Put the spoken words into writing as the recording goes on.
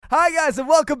Hi guys, and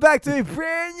welcome back to a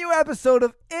brand new episode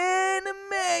of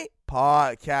Anime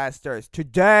Podcasters.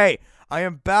 Today, I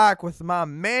am back with my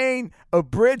main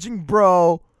abridging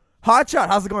bro, Hotshot.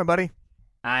 How's it going, buddy?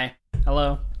 Hi.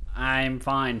 Hello. I'm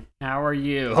fine. How are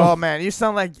you? Oh man, you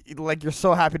sound like you're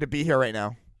so happy to be here right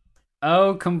now.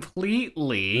 Oh,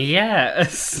 completely.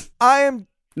 Yes. I am.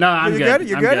 No, I'm good.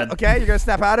 You're good. Okay, you're gonna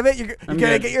snap out of it. You're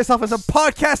gonna get yourself in some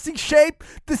podcasting shape.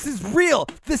 This is real.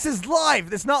 This is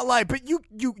live. It's not live, but you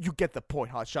get the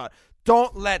point, Hotshot.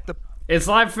 Don't let the. It's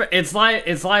live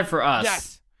for us.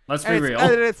 Yes. Let's be real. It's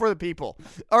edited for the people.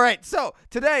 All right. So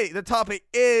today the topic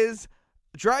is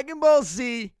Dragon Ball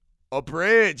Z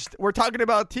Abridged. We're talking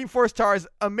about Team 4 Star's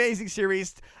amazing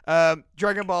series,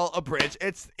 Dragon Ball Abridged.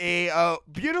 It's a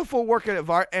beautiful work of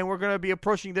art, and we're going to be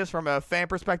approaching this from a fan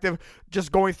perspective,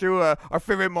 just going through our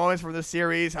favorite moments from the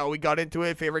series, how we got into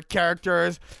it, favorite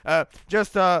characters,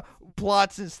 just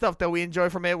plots and stuff that we enjoy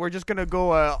from it. We're just going to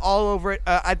go all over it.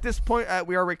 At this point,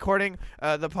 we are recording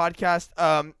the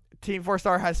podcast. Team 4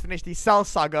 Star has finished the Cell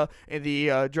Saga in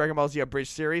the Dragon Ball Z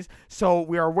Abridged series, so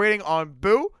we are waiting on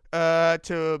Boo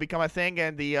to become a thing,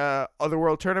 and the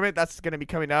Otherworld tournament that's going to be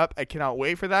coming up. I cannot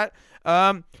wait for that.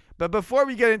 But before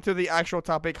we get into the actual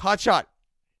topic, Hotshot,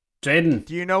 Jaden,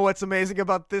 do you know what's amazing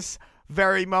about this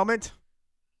very moment?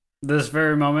 This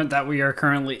very moment that we are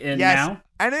currently in Yes. now?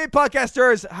 Anime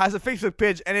Podcasters has a Facebook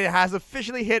page, and it has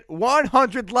officially hit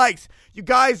 100 likes. You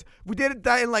guys, we did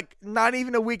that in like not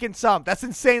even a week and some. That's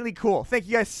insanely cool. Thank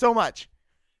you guys so much.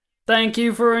 Thank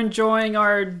you for enjoying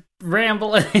our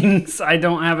ramblings. I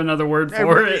don't have another word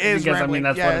for it because rambling. I mean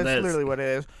that's what it is. That's literally what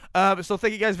it is. So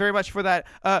thank you guys very much for that.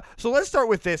 So let's start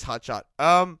with this, Hotshot.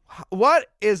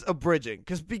 What is abridging?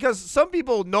 Because some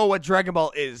people know what Dragon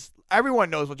Ball is.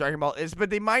 Everyone knows what Dragon Ball is, but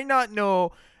they might not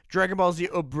know Dragon Ball Z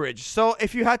Abridged. So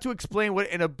if you had to explain what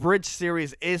an abridged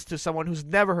series is to someone who's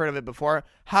never heard of it before,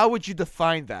 how would you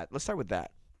define that? Let's start with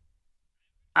that.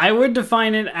 I would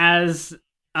define it as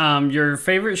your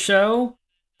favorite show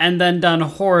and then done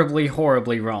horribly,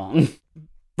 horribly wrong.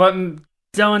 But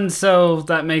done so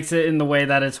that makes it in the way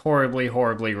that it's horribly,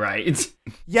 horribly right.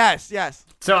 Yes.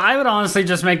 So I would honestly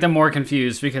just make them more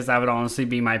confused because that would honestly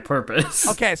be my purpose.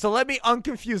 Okay, so let me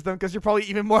unconfuse them because you're probably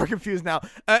even more confused now.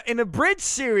 An abridged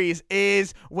series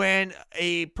is when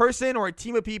a person or a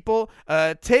team of people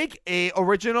take a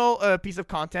original piece of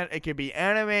content. It could be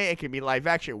anime, it could be live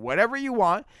action, whatever you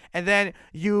want, and then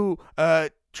you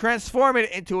transform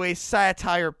it into a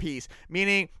satire piece,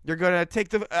 meaning you're going to take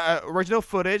the original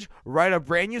footage, write a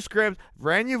brand new script,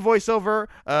 brand new voiceover,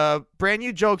 brand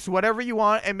new jokes, whatever you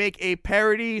want, and make a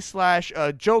parody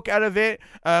 / joke out of it.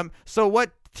 So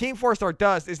what Team 4 Star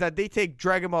does is that they take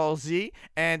Dragon Ball Z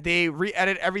and they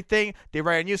re-edit everything. They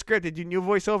write a new script, they do new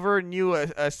voiceover, new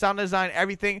sound design,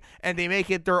 everything, and they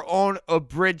make it their own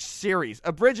abridged series.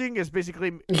 Abridging is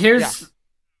basically...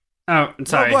 Oh,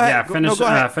 sorry. No, go ahead. Yeah, finish go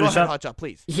ahead. finish go up. Ahead, Hotshot,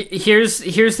 please.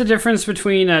 Here's the difference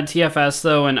between TFS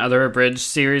though and other abridged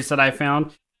series that I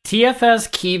found.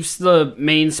 TFS keeps the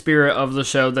main spirit of the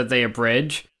show that they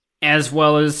abridge, as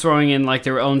well as throwing in like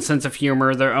their own sense of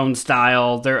humor, their own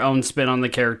style, their own spin on the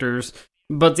characters.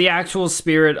 But the actual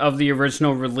spirit of the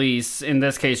original release, in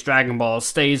this case Dragon Ball,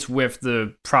 stays with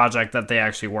the project that they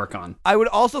actually work on. I would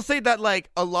also say that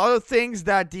like a lot of things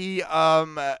that the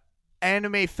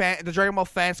the Dragon Ball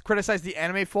fans criticize the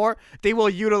anime for, they will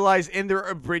utilize in their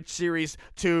abridged series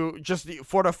to just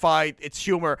fortify its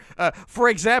humor. For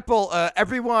example,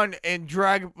 everyone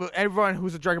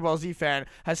who's a Dragon Ball Z fan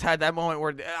has had that moment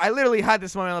where I literally had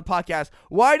this moment on the podcast.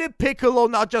 Why did Piccolo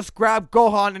not just grab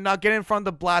Gohan and not get in front of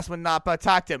the blast when Nappa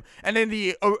attacked him? And in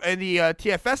the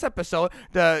TFS episode,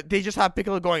 they just have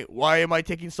Piccolo going, "Why am I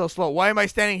taking so slow? Why am I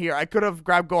standing here? I could have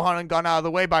grabbed Gohan and gone out of the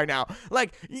way by now."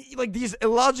 Like these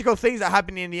illogical things that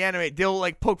happen in the anime, they'll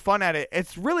like poke fun at it.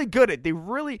 It's really good. They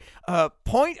really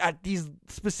point at these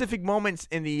specific moments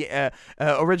in the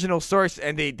original source,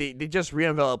 and they just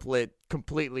re-envelop it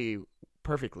completely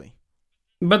perfectly.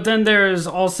 But then there's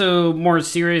also more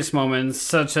serious moments,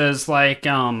 such as like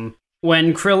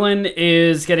when Krillin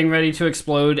is getting ready to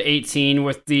explode 18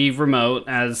 with the remote,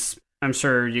 as I'm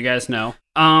sure you guys know.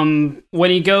 When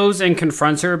he goes and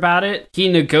confronts her about it, he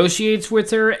negotiates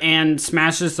with her and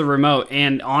smashes the remote.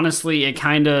 And honestly, it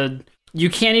kind of... You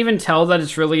can't even tell that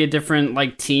it's really a different,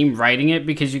 like, team writing it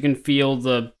because you can feel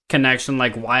the connection,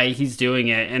 like, why he's doing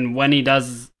it. And when he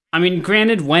does... I mean,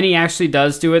 granted, when he actually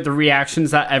does do it, the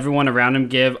reactions that everyone around him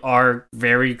give are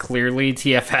very clearly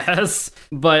TFS.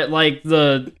 But, like,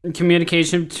 the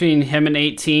communication between him and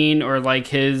 18 or, like,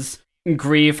 his...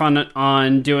 grief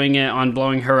on doing it, on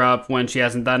blowing her up when she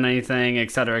hasn't done anything,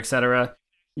 etc., etc.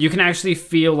 You can actually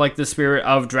feel like the spirit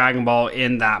of Dragon Ball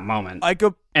in that moment. I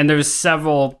And there's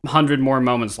several hundred more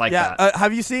moments like that.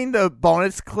 Have you seen the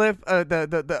bonus clip?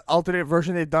 The alternate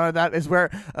version they've done of that is where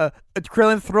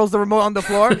Krillin throws the remote on the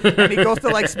floor and he goes to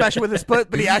like smash it with his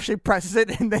foot, but he actually presses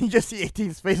it, and then you just see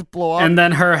 18's face blow up. And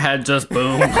then her head just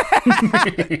boom.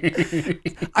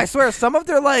 I swear, some of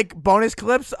their like bonus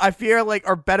clips I feel like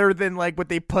are better than like what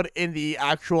they put in the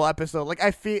actual episode. Like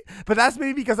but that's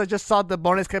maybe because I just saw the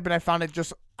bonus clip and I found it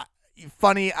just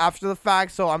funny after the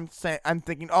fact, so I'm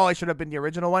thinking, oh, it should have been the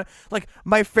original one. Like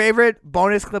my favorite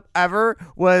bonus clip ever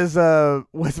was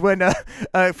when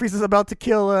Frieza's about to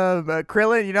kill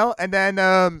Krillin, you know, and then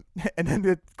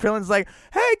the Krillin's like,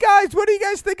 hey guys, what do you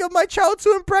guys think of my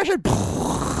Chaozu impression?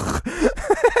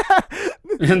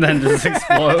 And then just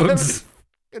explodes.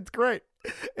 It's great.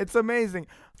 It's amazing.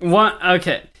 What?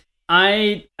 Okay.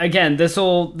 This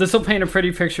will paint a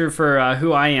pretty picture for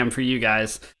who I am for you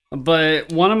guys.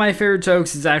 But one of my favorite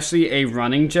jokes is actually a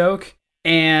running joke,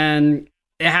 and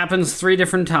it happens 3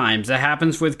 different times. It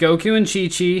happens with Goku and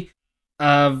Chi-Chi,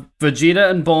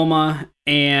 Vegeta and Bulma,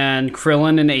 and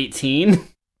Krillin and 18.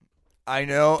 I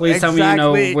know. Please tell me you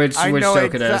know which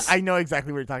joke it is. I know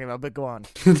exactly what you're talking about, but go on.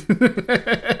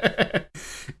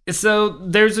 So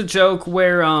there's a joke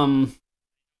where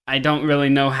I don't really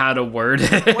know how to word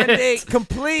it. When they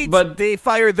complete, but they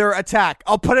fire their attack.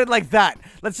 I'll put it like that.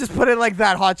 Let's just put it like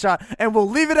that, Hotshot, and we'll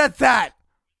leave it at that.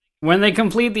 When they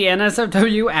complete the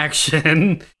NSFW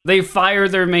action, they fire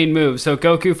their main move. So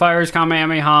Goku fires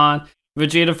Kamehameha,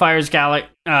 Vegeta fires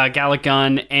Gallic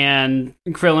Gun, and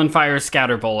Krillin fires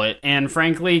Scatter Bullet. And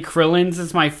frankly, Krillin's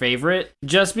is my favorite,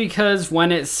 just because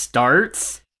when it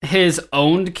starts, his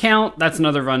owned count, that's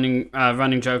another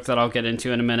running joke that I'll get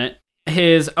into in a minute.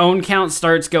 His own count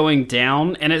starts going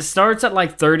down, and it starts at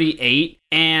like 38,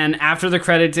 and after the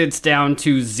credits, it's down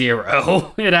to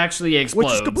 0. It actually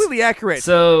explodes. Which is completely accurate.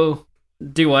 So,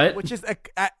 do what? Which is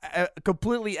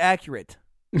completely accurate.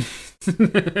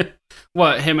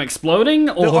 What, him exploding?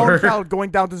 The own count going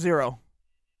down to 0.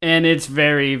 And it's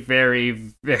very,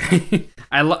 very, very...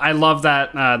 I love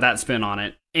that spin on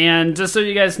it. And just so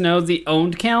you guys know, the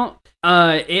owned count,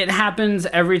 it happens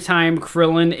every time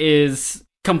Krillin is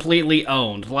completely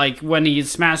owned, like when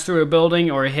he's smashed through a building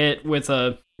or hit with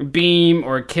a beam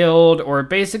or killed or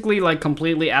basically like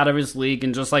completely out of his league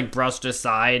and just like brushed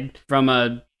aside from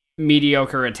a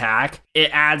mediocre attack.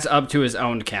 It adds up to his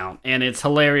owned count, and it's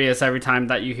hilarious every time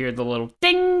that you hear the little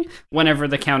ding whenever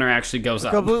the counter actually goes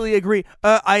up. Completely agree.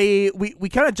 We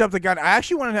kind of jumped the gun. I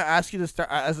actually wanted to ask you to start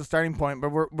as a starting point, but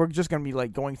we're just gonna be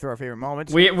like going through our favorite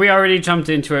moments. We already jumped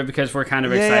into it because we're kind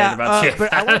of excited about it.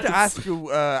 But I wanted to ask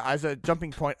you as a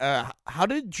jumping point, how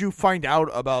did you find out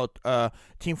about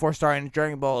Team 4 Star and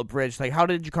Dragon Ball Abridged? Like, how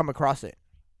did you come across it?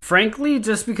 Frankly,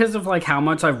 just because of like how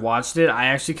much I've watched it, I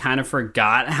actually kind of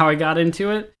forgot how I got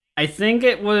into it. I think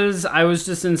I was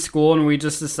just in school and we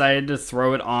just decided to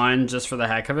throw it on just for the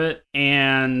heck of it,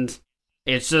 and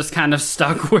it's just kind of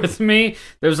stuck with me.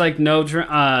 There's like no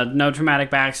traumatic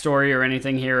backstory or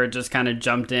anything here. It just kind of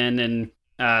jumped in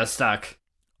and stuck.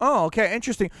 Oh, okay,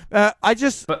 interesting. But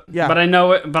I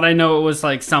know it was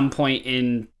like some point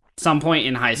in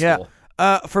high school.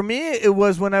 Yeah. For me, it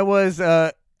was when I was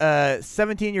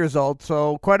 17 years old,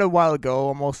 so quite a while ago,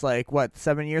 almost like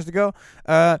 7 years ago.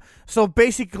 So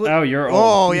basically, oh, you're old.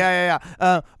 Oh, yeah.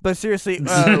 But seriously,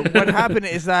 what happened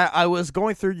is that I was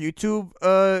going through YouTube,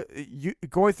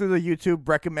 going through the YouTube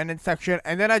recommended section,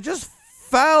 and then I just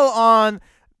fell on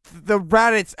the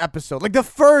Raditz episode, like the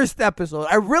first episode.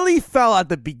 I really fell at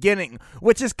the beginning,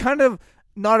 which is kind of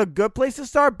not a good place to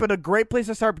start, but a great place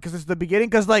to start because it's the beginning.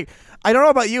 Because, like, I don't know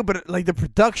about you, but like the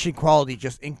production quality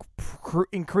just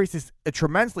increases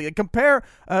tremendously. Like, compare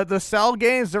the Cell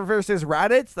games versus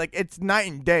Raditz, like it's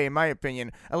night and day in my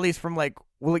opinion. At least from like,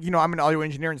 well, you know, I'm an audio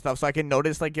engineer and stuff, so I can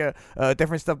notice like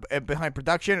different stuff behind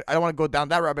production. I don't want to go down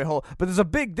that rabbit hole, but there's a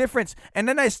big difference. And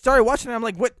then I started watching it. I'm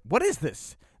like, what is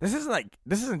this? This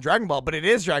isn't Dragon Ball, but it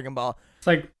is Dragon Ball.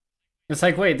 It's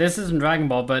like, wait, this isn't Dragon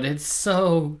Ball, but it's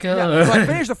so good. Yeah, so I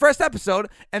finished the first episode,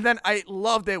 and then I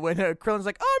loved it when Krillin's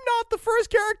like, I'm not the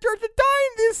first character to die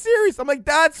in this series. I'm like,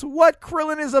 that's what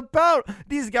Krillin is about.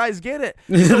 These guys get it.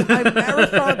 So I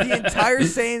marathoned the entire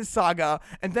Saiyan saga,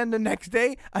 and then the next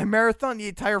day, I marathoned the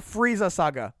entire Frieza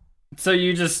saga. So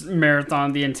you just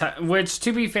marathon the entire... Which,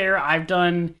 to be fair, I've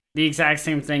done the exact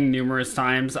same thing numerous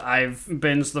times. I've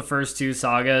binged the first 2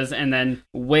 sagas and then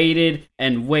waited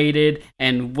and waited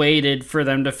and waited for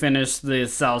them to finish the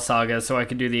Cell saga so I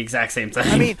could do the exact same thing.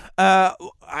 I mean,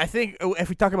 I think if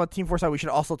we talk about Team 4 Star, we should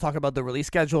also talk about the release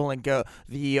schedule and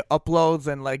the uploads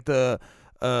and like the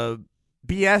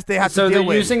BS they have to deal with. So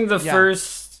they're using the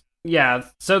first... Yeah,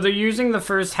 so they're using the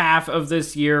first half of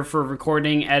this year for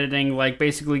recording, editing, like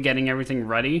basically getting everything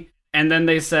ready. And then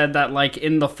they said that like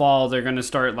in the fall they're gonna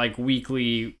start like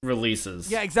weekly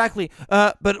releases. Yeah, exactly.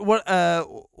 But what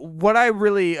I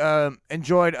really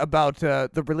enjoyed about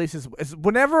the releases is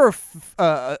whenever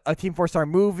a Team 4-Star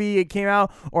movie came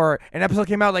out or an episode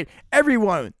came out, like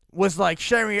everyone was like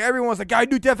sharing. Everyone was like, "Guy,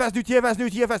 new TFS, new TFS, new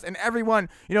TFS," and everyone,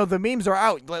 the memes are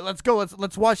out. Like, let's go,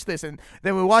 let's watch this, and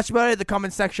then we watched about it in the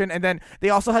comment section, and then they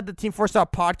also had the Team 4-Star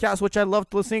podcast, which I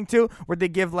loved listening to, where they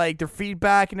give like their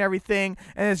feedback and everything,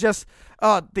 and it's just.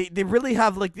 They really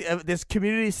have like this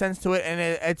community sense to it, and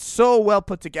it's so well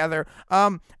put together.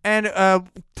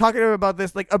 Talking about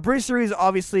this, like a bridge series,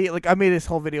 obviously, like I made this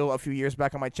whole video a few years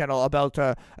back on my channel about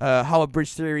how a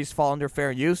bridge series fall under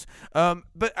fair use.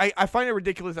 But I find it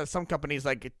ridiculous that some companies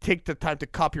like take the time to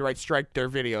copyright strike their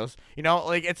videos.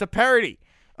 Like it's a parody.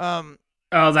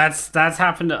 Oh, that's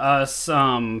happened to us.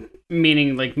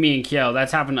 Meaning like me and Kyo,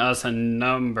 that's happened to us a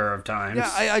number of times. Yeah,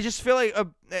 I just feel like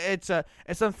it's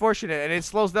unfortunate, and it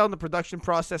slows down the production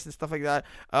process and stuff like that.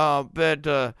 But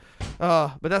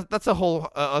that's a whole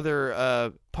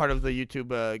other part of the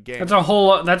YouTube game. That's a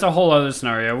whole other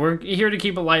scenario. We're here to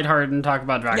keep it lighthearted and talk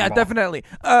about Dragon Ball. Yeah, definitely.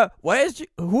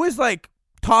 Who is like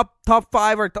top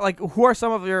 5 or like who are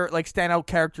some of your like standout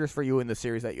characters for you in the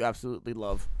series that you absolutely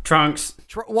love? Trunks.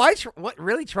 Why? What?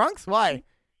 Really, Trunks? Why?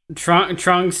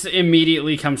 Trunks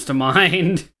immediately comes to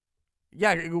mind.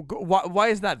 Yeah, why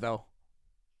is that though?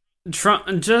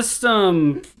 Just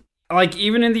like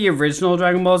even in the original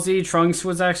Dragon Ball Z, Trunks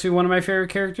was actually one of my favorite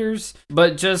characters.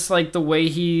 But just like the way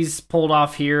he's pulled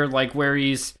off here, like where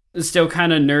he's still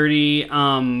kind of nerdy,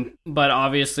 but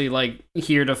obviously like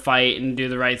here to fight and do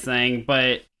the right thing.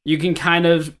 But you can kind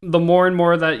of, the more and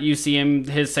more that you see him,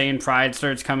 his Saiyan pride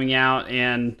starts coming out,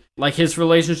 and like his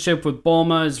relationship with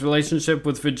Bulma, his relationship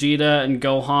with Vegeta and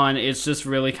Gohan, it's just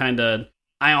really kind of,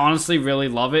 I honestly really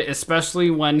love it,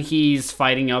 especially when he's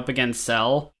fighting up against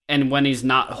Cell and when he's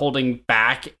not holding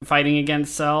back fighting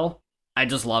against Cell. I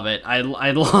just love it. I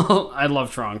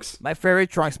love Trunks. My favorite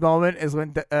Trunks moment is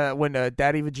when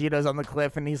Daddy Vegeta's on the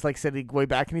cliff and he's like sitting way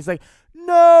back and he's like,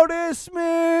 "Notice me!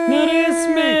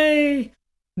 Notice me!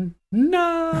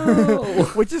 No!"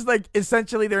 Which is like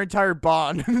essentially their entire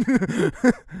bond.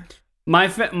 My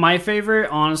favorite,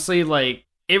 honestly, like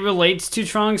it relates to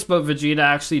Trunks, but Vegeta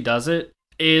actually does it,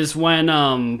 is when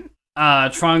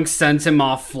Trunks sends him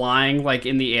off flying like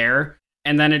in the air,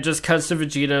 and then it just cuts to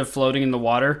Vegeta floating in the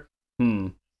water.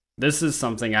 This is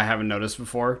something I haven't noticed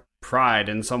before. Pride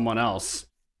in someone else.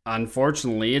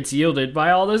 Unfortunately, it's yielded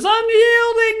by all this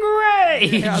unyielding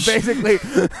rage. Yeah, basically.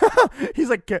 He's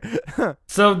like...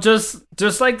 So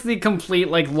just like the complete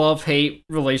like love-hate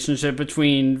relationship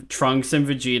between Trunks and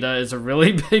Vegeta is a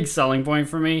really big selling point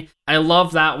for me. I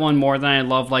love that one more than I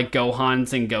love like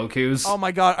Gohan's and Goku's. Oh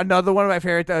my god, another one of my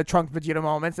favorite Trunks Vegeta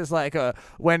moments is like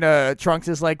when Trunks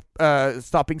is like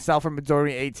stopping Cell from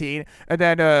absorbing 18, and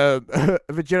then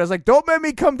Vegeta's like, "Don't make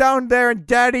me come down there and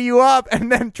daddy you up,"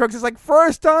 and then Trunks is like,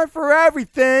 "First time for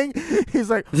everything." He's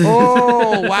like,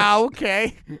 "Oh wow,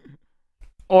 okay."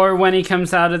 Or when he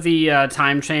comes out of the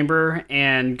time chamber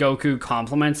and Goku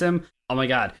compliments him. Oh my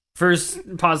god.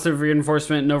 First positive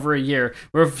reinforcement in over a year.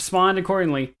 Respond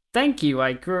accordingly. Thank you,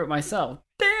 I grew it myself.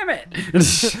 Damn it.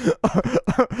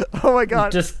 Oh my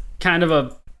god. Just kind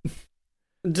of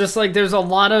just like there's a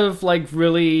lot of like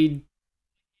really,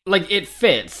 like it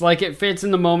fits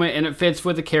in the moment, and it fits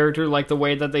with the character, like the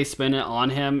way that they spin it on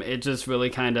him. It just really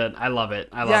kind of, I love it.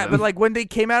 I love it. Yeah, but like when they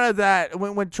came out of that,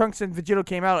 when Trunks and Vegeta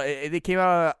came out, they came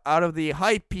out of the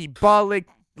hyperbolic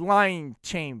line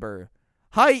chamber.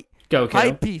 Goku.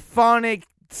 Hypophonic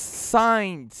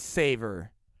sign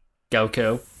saver.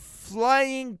 Goku.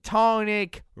 Flying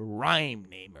tonic rhyme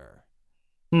namer.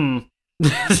 You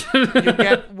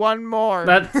get one more.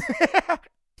 That's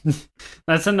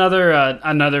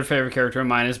another favorite character of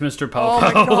mine is Mr. Popo. Oh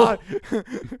my god.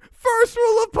 First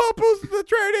rule of Popo's the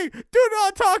training. Do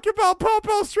not talk about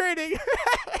Popo's training.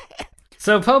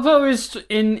 So Popo is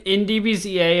in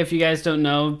DBZA, if you guys don't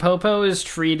know, Popo is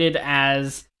treated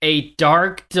as a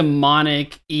dark,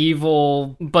 demonic,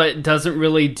 evil, but doesn't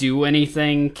really do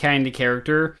anything kind of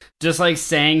character. Just like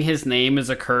saying his name is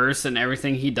a curse and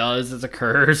everything he does is a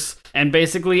curse. And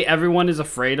basically everyone is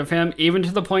afraid of him, even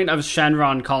to the point of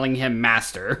Shenron calling him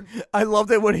Master. I loved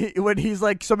it when he's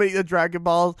like summoning the Dragon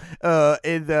Balls at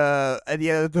the end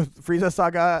of the Frieza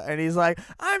saga, and he's like,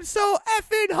 "I'm so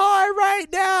effing high right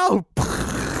now."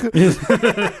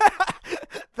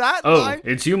 Line,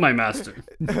 it's you, my master.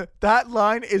 That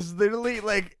line is literally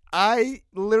like, I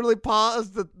literally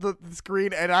paused the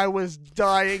screen and I was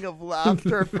dying of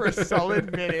laughter for a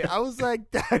solid minute. I was like,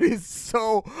 that is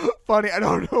so funny. I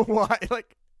don't know why.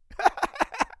 Like,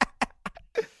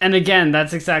 and again,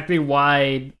 that's exactly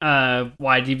why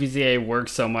DBZA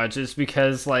works so much, is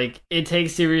because like it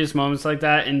takes serious moments like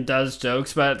that and does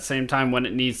jokes, but at the same time, when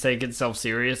it needs to take itself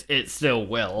serious, it still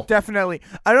will. Definitely.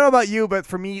 I don't know about you, but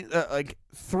for me, like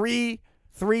three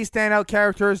standout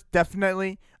characters,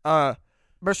 definitely.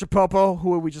 Mr. Popo,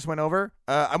 who we just went over.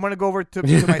 I'm gonna go over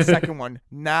to my second one,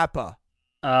 Nappa.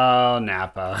 Oh,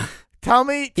 Nappa.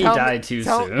 He died too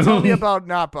soon. Tell me about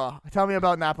Nappa.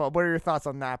 What are your thoughts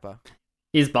on Nappa?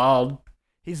 He's bald.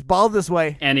 He's bald this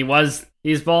way. And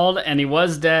he's bald, and he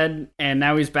was dead, and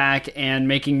now he's back and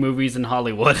making movies in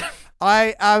Hollywood.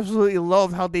 I absolutely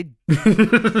love how they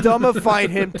dumbified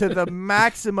him to the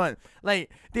maximum. Like,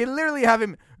 they literally have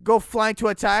him go flying to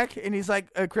attack, and he's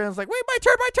like, Krillin's like, wait, my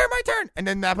turn. And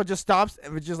then Nappa just stops,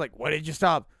 and it's just like, why did you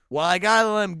stop? Well, I gotta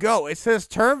let him go. It's his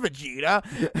turn, Vegeta.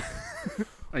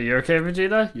 Are you okay,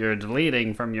 Vegeta? You're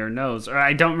deleting from your nose. Or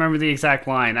I don't remember the exact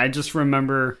line. I just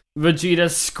remember Vegeta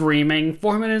screaming,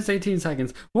 4 minutes, 18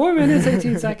 seconds. 4 minutes,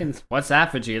 18 seconds. What's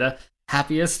that, Vegeta?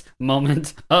 Happiest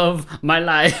moment of my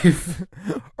life.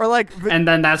 Or like, and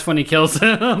then that's when he kills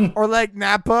him. Or like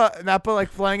Nappa like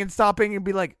flying and stopping and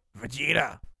be like,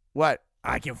 Vegeta, what?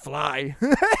 I can fly.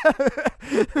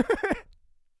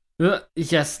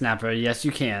 Yes, Nappa. Yes,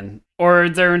 you can. Or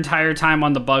their entire time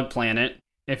on the bug planet,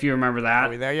 if you remember that. Are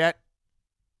we there yet?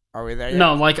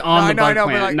 No, like on the bug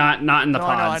planet, like, not in the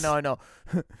pods. I know.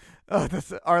 Oh,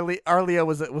 this Arlia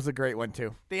was a great one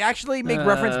too. They actually make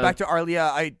reference back to Arlia.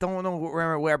 I don't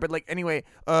remember where, but like anyway,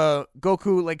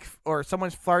 Goku or someone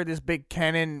fired this big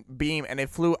cannon beam and it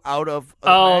flew out of.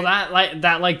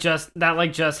 That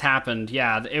just happened.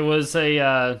 Yeah, it was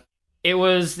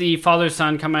the father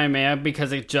son Kamehameha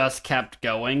because it just kept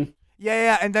going.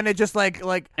 Yeah, and then it just like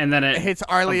and then it hits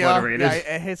Arlia. Yeah,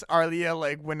 it hits Arlia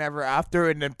like whenever after,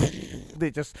 and then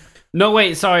they just. No,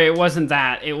 wait, sorry, it wasn't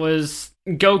that. It was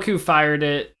Goku fired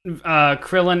it.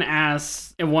 Krillin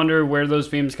asked and wondered where those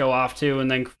beams go off to,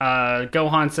 and then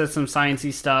Gohan says some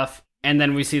sciencey stuff, and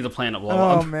then we see the planet blow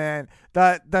up. Oh man,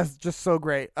 that's just so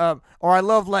great. Or I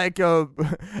love like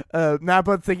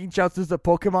Nappa thinking Chaozu's a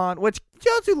Pokemon, which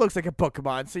Chaozu looks like a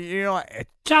Pokemon. So you know,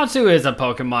 Chaozu is a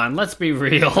Pokemon. Let's be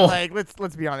real. Like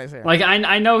let's be honest here. Like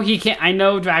I know he can't. I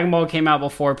know Dragon Ball came out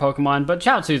before Pokemon, but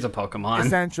Chaozu's a Pokemon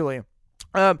essentially.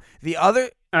 The other.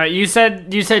 You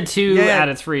said two out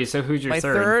of three. So who's your my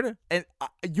third? And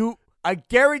I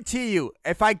guarantee you,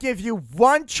 if I give you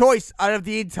one choice out of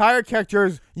the entire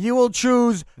characters, you will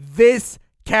choose this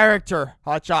character.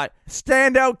 Hotshot,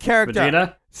 standout character.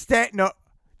 Vegeta.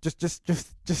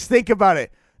 Just think about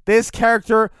it. This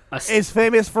character is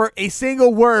famous for a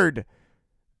single word.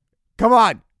 Come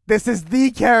on, this is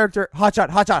the character.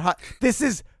 Hotshot. This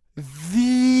is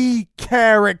the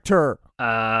character.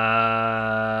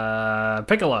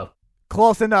 Piccolo.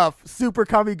 Close enough. Super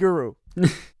Kami Guru.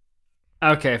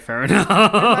 Okay, fair enough.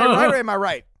 Am I right or am I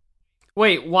right?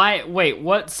 Wait, why? Wait,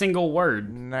 what single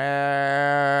word?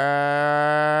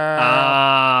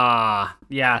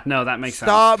 Yeah, no, that makes sense.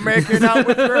 Stop making out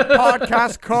with your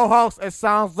podcast co-host. It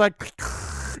sounds like.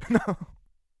 No.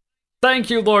 Thank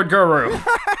you, Lord Guru.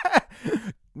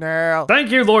 No.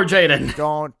 Thank you, Lord Jaden.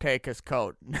 Don't take his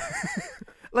coat.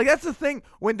 Like, that's the thing.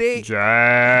 When they... Jaden,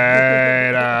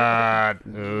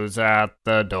 who's at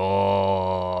the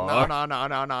door? No.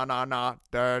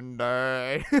 Dun.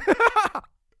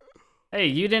 Hey,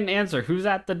 you didn't answer. Who's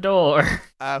at the door?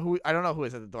 I don't know who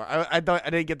is at the door. I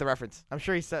didn't get the reference. I'm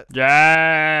sure he said...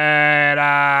 Jaden. Oh,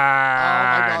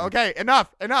 my God. Okay,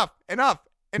 enough.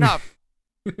 Enough.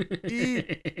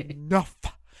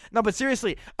 No, but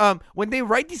seriously, when they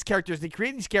write these characters, they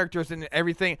create these characters and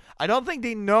everything. I don't think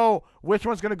they know which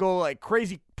one's gonna go like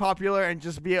crazy popular and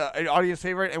just be an audience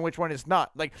favorite, and which one is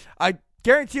not. Like, I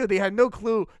guarantee you, they had no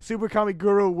clue Super Kami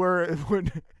Guru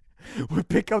would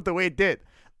pick up the way it did.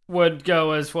 Would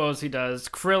go as well as he does.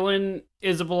 Krillin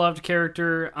is a beloved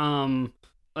character.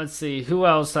 Let's see who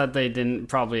else that they didn't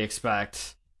probably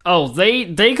expect. Oh,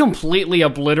 they completely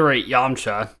obliterate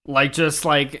Yamcha. Like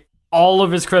all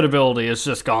of his credibility is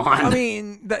just gone. I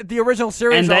mean, the original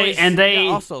series, and they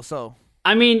also so.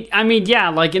 I mean, yeah,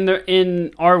 like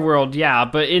in our world, yeah,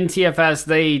 but in TFS,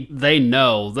 they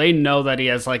know that he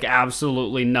has like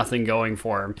absolutely nothing going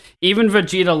for him. Even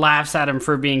Vegeta laughs at him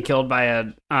for being killed by a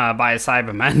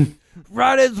Cyberman.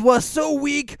 Raditz was so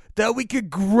weak that we could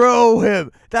grow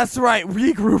him. That's right,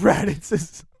 we grew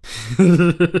Raditz.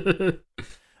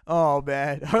 Oh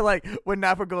man! Or like when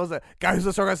Nappa goes, "Guys who's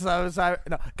as strong as a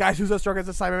Cyberman." Guys who's as strong as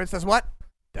a Cyberman says what?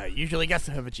 that usually gets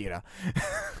to Vegeta.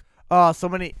 Oh, so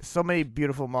many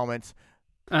beautiful moments.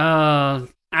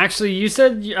 Actually, you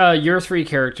said your three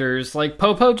characters. Like,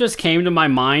 Popo just came to my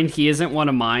mind. He isn't one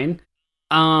of mine.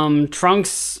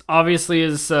 Trunks obviously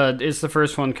is the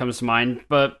first one comes to mind,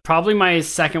 but probably my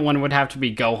second one would have to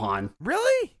be Gohan.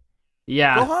 Really?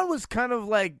 Yeah. Gohan was kind of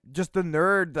like just the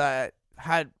nerd that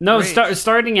had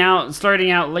starting out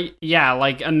like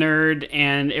like a nerd,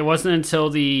 and it wasn't until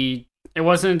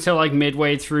like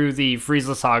midway through the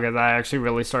Frieza saga that I actually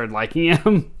really started liking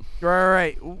him.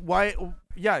 Right. Why?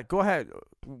 Yeah, go ahead.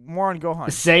 More on Gohan.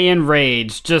 Saiyan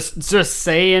rage, just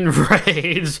Saiyan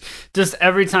rage. Just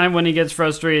every time when he gets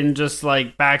frustrated and just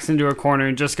like backs into a corner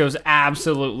and just goes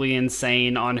absolutely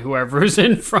insane on whoever's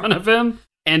in front of him.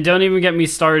 And don't even get me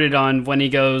started on when he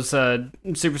goes Super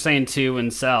Saiyan 2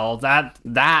 and Cell.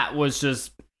 That was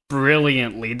just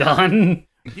brilliantly done.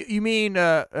 You mean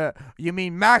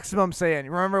Maximum Saiyan?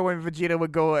 Remember when Vegeta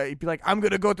would go? He'd be like, "I'm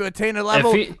gonna go to attain a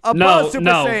level above Super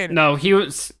Saiyan."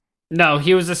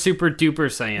 He was a Super Duper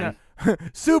Saiyan. Yeah.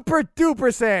 Super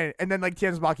Duper Saiyan, and then like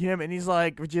Tien's mocking him, and he's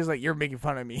like, Vegeta's like, "You're making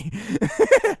fun of me."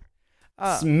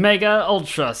 It's Mega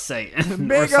Ultra Saiyan.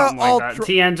 Mega or something like Ultra. That.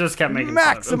 Tien just kept making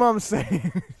Maximum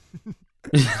Saiyan.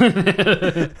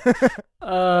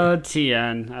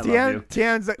 Tien, I love you.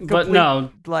 Tien's a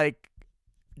complete, like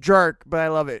jerk, but I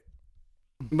love it.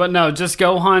 But no, just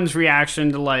Gohan's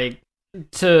reaction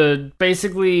to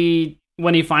basically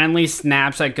when he finally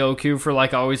snaps at Goku for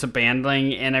like always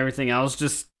abandoning and everything else,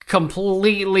 just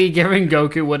completely giving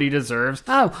Goku what he deserves.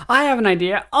 Oh, I have an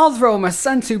idea. I'll throw him a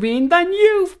senzu bean, then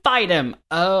you fight him.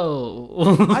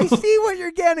 Oh. I see what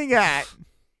you're getting at.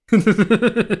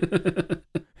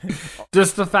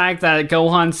 Just the fact that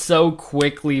Gohan so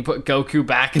quickly put Goku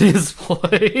back in his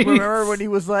place. Remember when he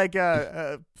was like,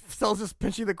 Cell's just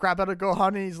pinching the crap out of Gohan,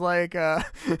 and he's like,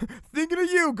 thinking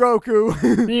of you,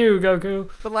 Goku. You, Goku.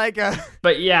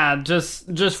 But yeah,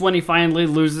 just when he finally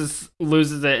loses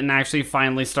it and actually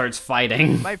finally starts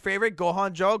fighting. My favorite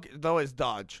Gohan joke, though, is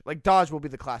Dodge. Like, Dodge will be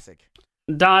the classic.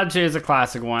 Dodge is a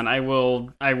classic one. I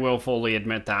will fully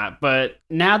admit that. But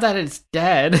now that it's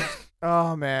dead...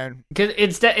 Oh, man. Because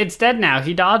it's dead now.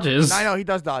 He dodges. I know, he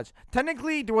does dodge.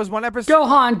 Technically, there was one episode...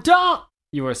 Gohan, dodge!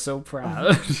 You are so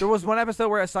proud. There was one episode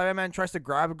where a Cyberman tries to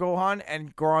grab Gohan,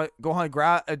 and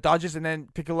Gohan dodges, and then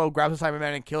Piccolo grabs the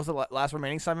Cyberman and kills the last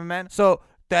remaining Cyberman. So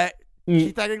that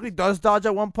he technically does dodge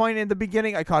at one point in the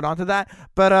beginning. I caught on to that.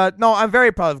 But no, I'm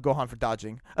very proud of Gohan for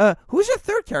dodging. Who's your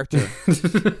third character?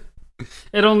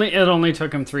 It only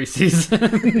took him 3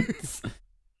 seasons.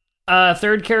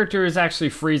 Third character is actually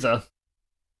Frieza.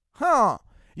 Huh.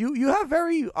 You have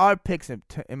very odd picks in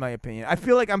my opinion. I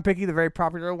feel like I'm picking the very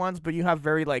popular ones, but you have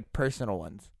very like personal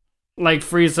ones. Like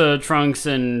Frieza, Trunks,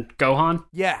 and Gohan?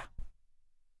 Yeah.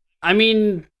 I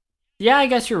mean, yeah, I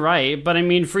guess you're right, but I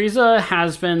mean, Frieza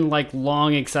has been like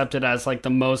long accepted as like the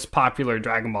most popular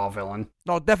Dragon Ball villain.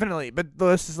 No, definitely, but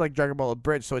this is like Dragon Ball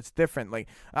Abridged, so it's different. Like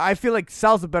I feel like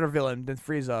Cell's a better villain than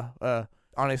Frieza.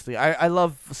 Honestly, I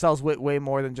love Cell's wit way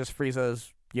more than just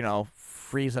Frieza's,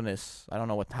 Frieza-ness. I don't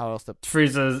know how else to...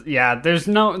 Frieza's, yeah, there's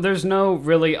no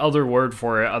really other word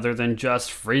for it other than just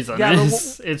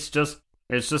Frieza-ness. Yeah, it's just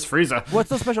Frieza. What's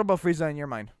so special about Frieza in your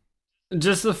mind?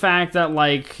 Just the fact that,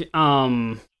 like,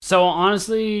 so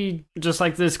honestly, just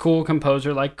like this cool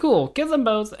composer, like, cool, give them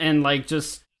both, and like,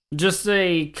 just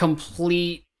a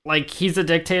complete... Like, he's a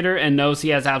dictator and knows he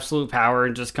has absolute power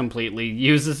and just completely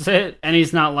uses it. And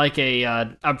he's not like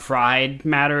a pride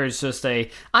matter. It's just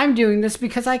I'm doing this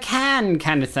because I can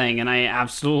kind of thing. And I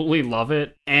absolutely love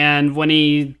it. And when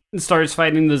he starts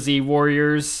fighting the Z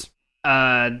Warriors,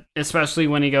 especially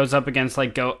when he goes up against,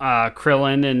 like,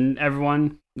 Krillin and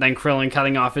everyone, then Krillin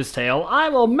cutting off his tail. I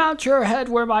will mount your head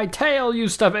where my tail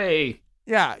used to be.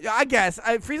 Yeah, I guess.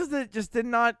 Frieza just did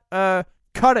not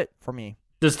cut it for me.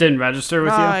 Just didn't register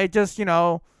with you? It just,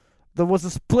 there was a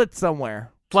split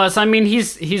somewhere. Plus, I mean,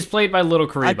 he's played by Little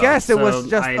Karibo. I guess it was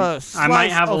just a slice I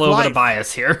might have a little life. bit of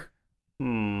bias here.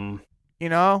 Are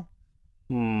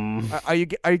you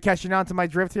catching on to my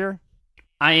drift here?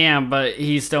 I am, but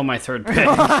he's still my third pick.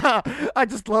 I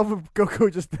just love when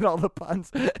Goku just did all the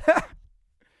puns.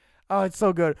 Oh, it's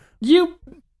so good. You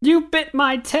bit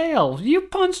my tail. You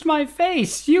punched my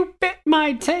face. You bit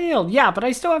my tail. Yeah, but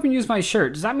I still haven't used my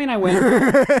shirt. Does that mean I win?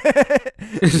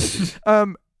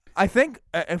 I think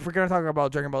if we're going to talk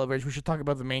about Dragon Ball Abridged, we should talk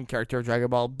about the main character of Dragon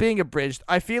Ball being abridged.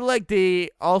 I feel like they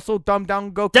also dumbed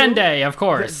down Goku. Dende, of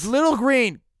course. Little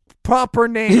Green. Proper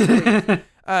name.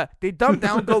 They dumbed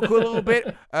down Goku a little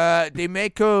bit. They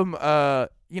make him,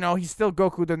 he's still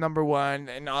Goku the number one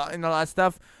and all that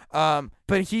stuff.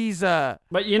 But he's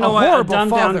but you know what? A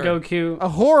dumbed down Goku, a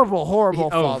horrible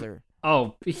father.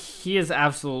 Oh, he is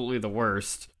absolutely the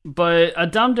worst. But a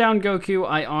dumbed down Goku,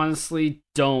 I honestly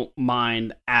don't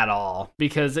mind at all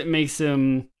because it makes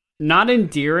him not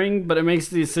endearing, but it makes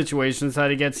these situations that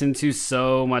he gets into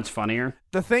so much funnier.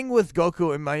 The thing with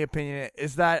Goku, in my opinion,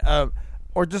 is that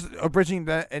or just abridging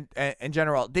that in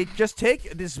general, they just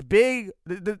take this big,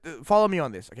 follow me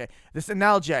on this, okay? This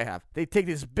analogy I have. They take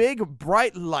this big,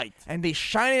 bright light, and they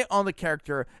shine it on the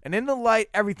character, and in the light,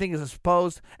 everything is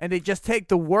exposed, and they just take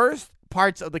the worst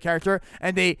parts of the character,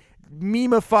 and they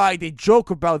memify, they joke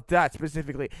about that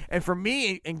specifically. And for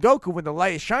me, in Goku, when the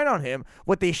light is shine on him,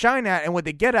 what they shine at and what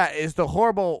they get at is the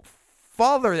horrible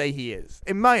father that he is,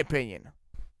 in my opinion.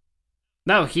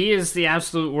 No, he is the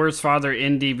absolute worst father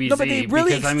in DBZ. No, but they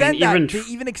really extend that. They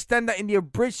even extend that in the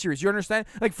Abridged series. You understand?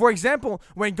 Like, for example,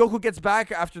 when Goku gets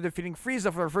back after defeating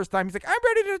Frieza for the first time, he's like, I'm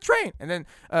ready to train. And then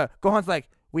Gohan's like,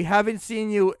 we haven't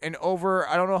seen you in over,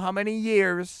 I don't know how many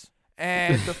years.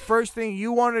 And the first thing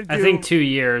you want to do... I think 2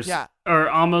 years. Yeah. Or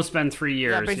almost been 3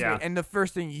 years. Yeah, basically. Yeah. And the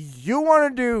first thing you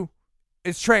want to do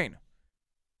is train.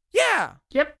 Yeah.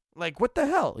 Yep. Like, what the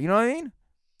hell? You know what I mean?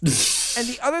 And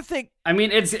the other thing,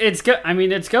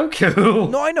 it's Goku.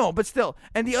 No, I know, but still.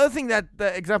 And the other thing that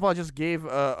the example I just gave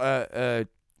made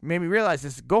me realize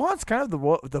is Gohan's kind of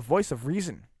the voice of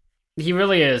reason. He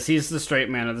really is. He's the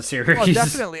straight man of the series. Oh,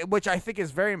 definitely, which I think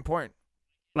is very important.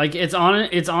 Like it's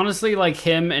honestly like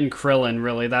him and Krillin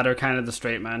really that are kind of the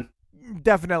straight men.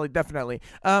 Definitely.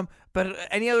 But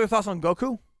any other thoughts on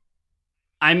Goku?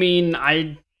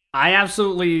 I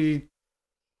absolutely.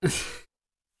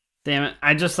 Damn it!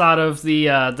 I just thought of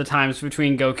the times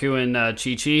between Goku and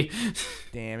Chi-Chi.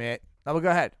 Damn it! Oh, well,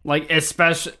 go ahead. Like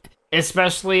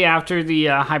especially after the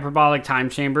hyperbolic time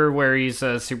chamber where he's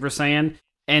Super Saiyan,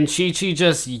 and Chi-Chi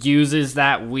just uses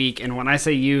that week. And when I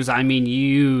say use, I mean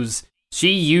use.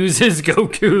 She uses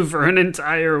Goku for an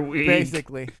entire week,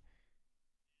 basically.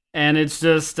 And it's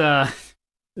just the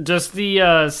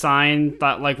sign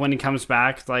that like when he comes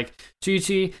back, like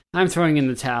Chi-Chi, I'm throwing in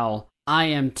the towel. I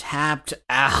am tapped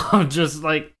out. Just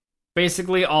like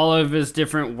basically all of his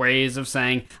different ways of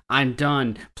saying, I'm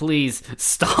done. Please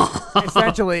stop.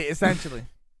 Essentially.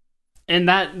 And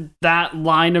that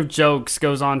line of jokes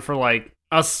goes on for like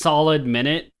a solid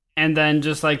minute. And then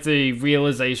just like the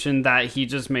realization that he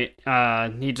just made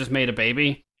a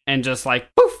baby and just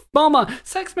like, poof, mama,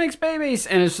 sex makes babies.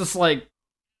 And it's just like,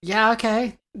 yeah,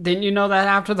 okay. Didn't you know that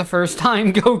after the first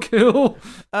time, Goku?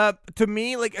 To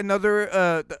me, like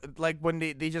another, like when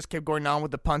they just kept going on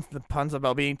with the puns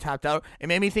about being tapped out, it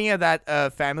made me think of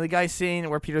that Family Guy scene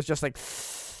where Peter's just like,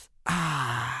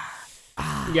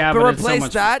 yeah, but replace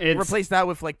that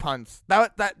with like puns.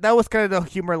 That was kind of the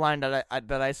humor line that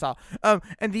I saw.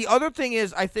 And the other thing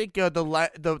is, I think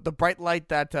the bright light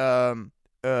that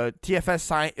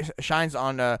TFS shines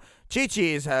on Chi-Chi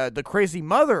is the crazy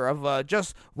mother of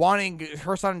just wanting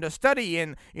her son to study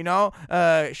and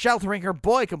sheltering her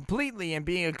boy completely and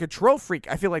being a control freak.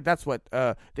 I feel like that's what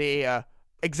they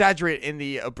exaggerate in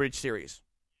the Abridged series.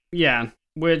 Yeah,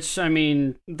 which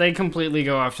they completely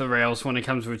go off the rails when it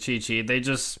comes with Chi-Chi. They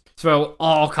just throw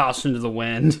all caution to the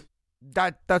wind.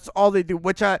 That's all they do,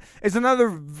 which is another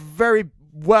very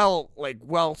well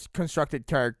constructed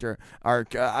character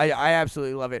arc. I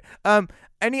absolutely love it.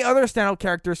 Any other standout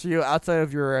characters for you outside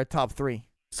of your top 3?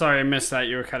 Sorry, I missed that.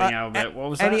 You were cutting out a bit. What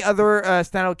was that? Any other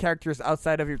standout characters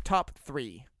outside of your top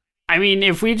 3?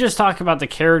 If we just talk about the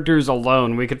characters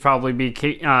alone, we could probably be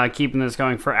keeping this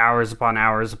going for hours upon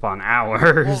hours upon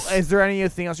hours. Well, is there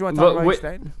anything else you want to talk about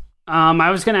instead?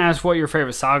 I was going to ask what your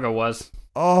favorite saga was.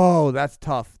 Oh, that's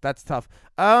tough.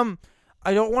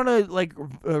 I don't want to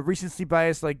recency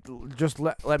bias. Just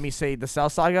let me say the Cell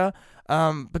Saga.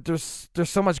 But there's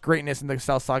so much greatness in the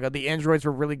Cell Saga. The androids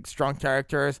were really strong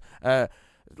characters. Vegeta's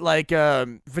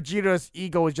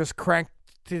ego is just cranked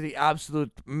to the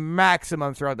absolute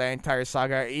maximum throughout the entire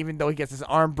saga. Even though he gets his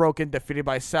arm broken, defeated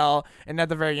by Cell, and at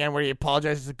the very end where he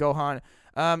apologizes to Gohan.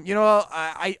 I'm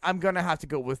gonna have to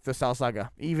go with the Cell Saga,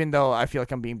 even though I feel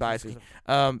like I'm being biased.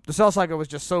 The Cell Saga was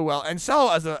just so well, and Cell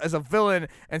as a villain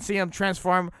and seeing him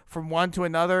transform from one to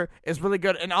another is really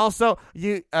good. And also,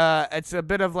 it's a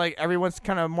bit of like everyone's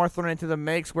kind of more thrown into the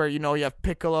mix where you have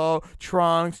Piccolo,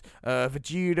 Trunks,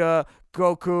 Vegeta,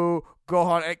 Goku,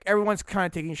 Gohan. Everyone's kind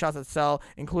of taking shots at Cell,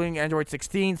 including Android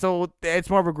 16. So it's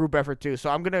more of a group effort too. So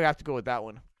I'm gonna have to go with that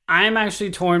one. I'm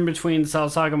actually torn between Cell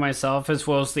Saga myself as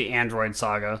well as the Android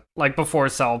Saga, like before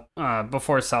Cell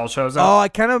shows up. Oh, I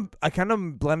kind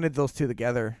of blended those two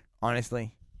together,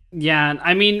 honestly. Yeah,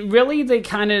 I mean, really, they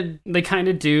kind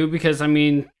of do because I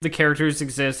mean, the characters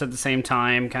exist at the same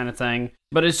time, kind of thing.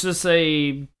 But it's just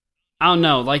I don't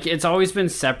know, like it's always been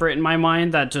separate in my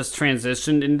mind that just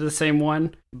transitioned into the same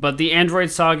one. But the Android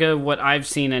Saga, what I've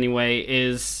seen anyway,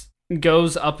 is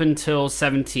goes up until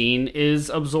 17 is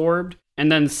absorbed,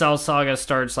 and then Cell Saga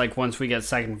starts like once we get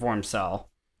second form Cell.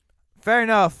 Fair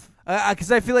enough.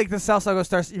 Because I feel like the Cell Saga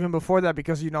starts even before that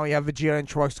because, you have Vegeta and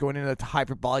Trunks going into the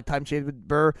hyperbolic time change with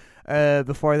Burr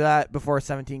before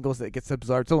 17 goes, it gets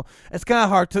absorbed. So it's kind of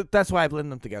hard that's why I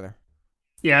blend them together.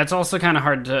 Yeah, it's also kind of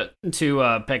hard to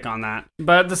pick on that.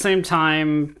 But at the same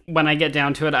time, when I get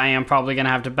down to it, I am probably going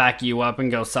to have to back you up and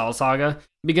go Cell Saga.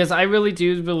 Because I really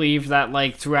do believe that,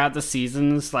 like, throughout the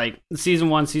seasons, like,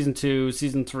 Season 1, Season 2,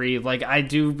 Season 3, like, I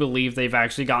do believe they've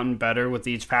actually gotten better with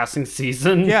each passing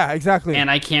season. Yeah, exactly.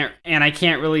 And I can't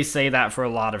really say that for a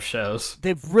lot of shows.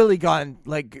 They've really gotten,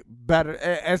 like, better.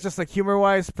 It's just, like,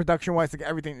 humor-wise, production-wise, like,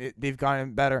 everything, they've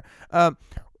gotten better.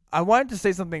 I wanted to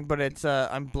say something, but it's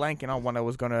I'm blanking on what I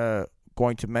was going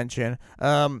to mention.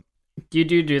 You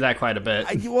do that quite a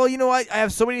bit. Well, you know what? I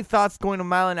have so many thoughts going a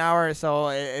mile an hour, so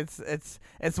it's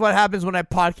what happens when I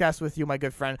podcast with you, my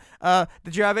good friend.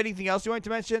 Did you have anything else you wanted to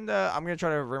mention? I'm gonna try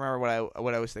to remember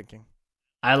what I was thinking.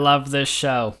 I love this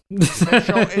show. This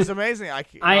show is amazing. I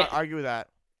can't argue with that.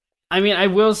 I mean, I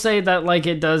will say that, like,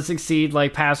 it does succeed,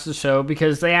 like, past the show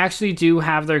because they actually do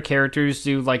have their characters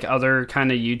do, like, other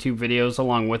kind of YouTube videos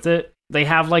along with it. They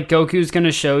have, like, Goku's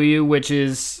Gonna Show You, which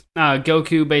is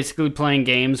Goku basically playing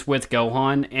games with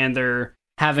Gohan, and they're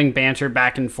having banter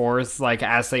back and forth, like,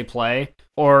 as they play.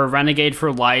 Or Renegade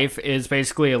for Life is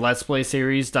basically a Let's Play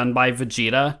series done by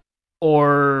Vegeta.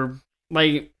 Or,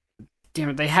 like... Damn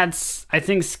it, they had, I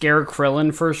think, Scare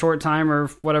Krillin for a short time, or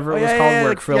whatever it was called,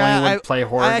 where Krillin would play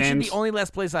horror games. Actually, the only Let's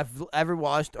Plays I've ever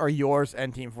watched are yours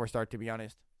and Team 4 Star, to be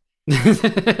honest.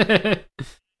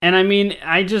 And I mean,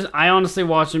 I honestly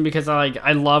watch them because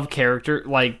I love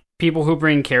people who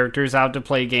bring characters out to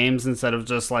play games instead of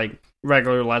just, like,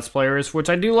 regular Let's Players, which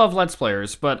I do love Let's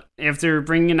Players, but if they're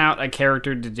bringing out a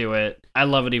character to do it, I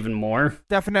love it even more.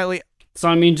 Definitely. So,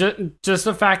 I mean, just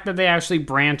the fact that they actually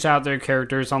branch out their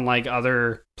characters on, like,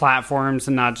 other platforms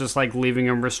and not just, like, leaving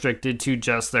them restricted to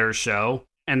just their show,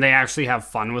 and they actually have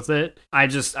fun with it, I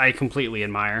completely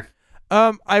admire.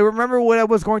 I remember what I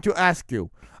was going to ask you.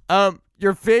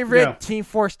 Your favorite Team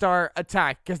 4 Star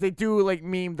attack, because they do, like,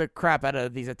 meme the crap out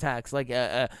of these attacks. Like,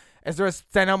 is there a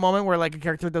standout moment where, like, a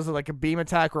character does, like, a beam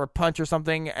attack or a punch or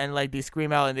something, and, like, they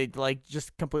scream out and they, like,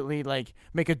 just completely, like,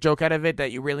 make a joke out of it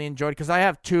that you really enjoyed? Because I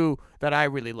have two that I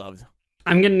really loved.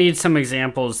 I'm going to need some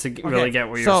examples to really get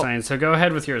what you're saying, so go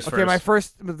ahead with yours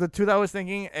first. The two that I was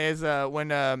thinking is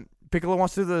when Piccolo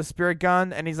wants to do the spirit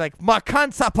gun, and he's like,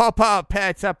 Makansa Papa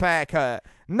Petapaka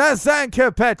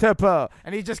Nazanka Petapa,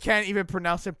 and he just can't even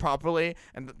pronounce it properly,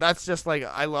 and that's just like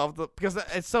I love because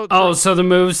it's so. Oh, so the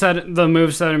moves that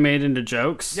are made into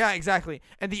jokes. Yeah, exactly.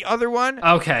 And the other one,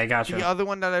 okay, gotcha. The other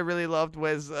one that I really loved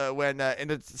was when in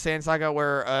the Saiyan Saga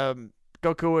where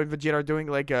Goku and Vegeta are doing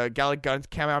like Gallic Guns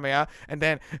Kamehameha, and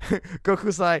then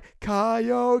Goku's like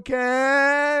Kaioken.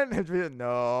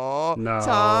 No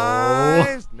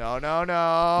times. No.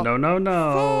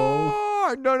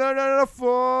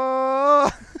 Four.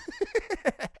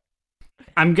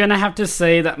 I'm gonna have to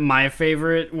say that my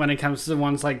favorite when it comes to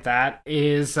ones like that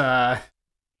is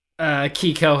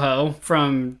Kikoho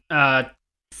from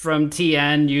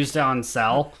TN used on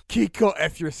Cell. Kiko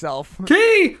F yourself.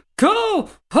 Kiko!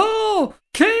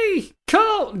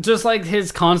 Just like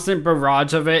his constant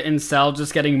barrage of it and Cell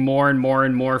just getting more and more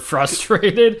and more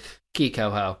frustrated.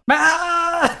 Kiko.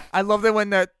 I love that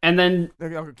when that... And then...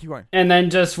 Okay, keep going. And then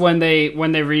just when they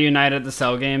reunite at the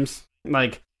Cell games,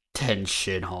 like,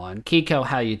 Tenshin Han. Kiko,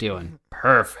 how you doing?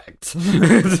 Perfect.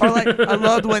 Or like, I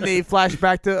loved when they flash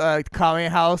back to Kame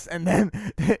House, and then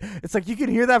it's like, you can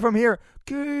hear that from here.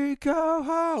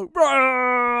 Kiko,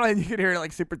 and you can hear it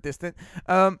like super distant.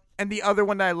 And the other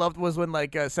one that I loved was when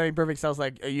like Semi-Perfect Cell's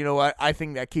like, you know what? I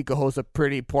think that Kikoho's a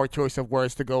pretty poor choice of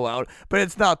words to go out, but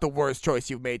it's not the worst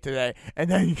choice you've made today. And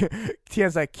then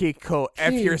Tian's like, Kiko,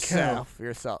 F yourself.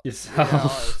 Yourself. Yeah,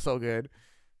 it's so good.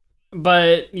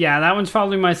 But yeah, that one's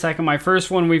probably my second. My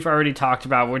first one we've already talked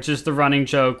about, which is the running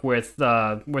joke with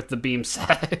the beam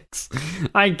sex.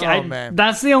 Man.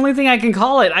 That's the only thing I can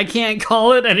call it. I can't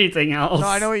call it anything else. No,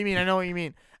 I know what you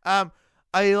mean.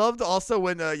 I loved also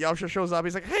when Yamcha shows up.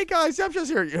 He's like, "Hey guys, Yamcha's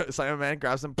here." Simon Man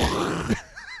grabs him,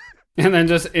 and then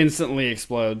just instantly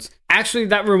explodes. Actually,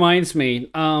 that reminds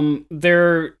me.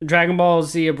 Their Dragon Ball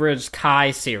Z Abridged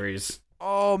Kai series.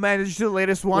 Oh man, did you see the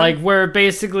latest one? Like where it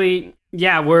basically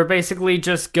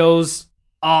just goes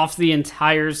off the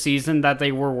entire season that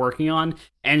they were working on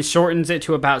and shortens it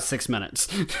to about 6 minutes.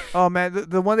 Oh man,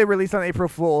 the one they released on April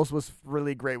Fools was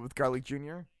really great with Garlic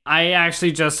Jr. I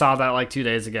actually just saw that like 2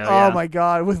 days ago. Oh yeah. my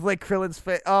god, with like Krillin's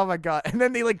face. Oh my god. And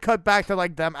then they like cut back to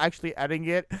like them actually editing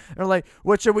it. And they're like,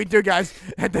 what should we do, guys?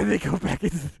 And then they go back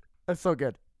into that's so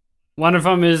good. One of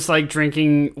them is like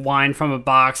drinking wine from a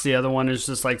box. The other one is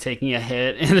just like taking a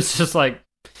hit. And it's just like,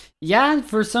 yeah,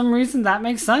 for some reason that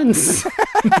makes sense.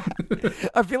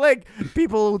 I feel like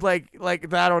people like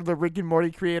that or the Rick and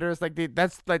Morty creators,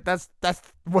 that's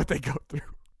what they go through.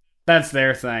 That's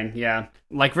their thing, yeah.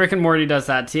 Like Rick and Morty does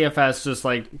that. TFS just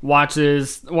like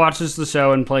watches the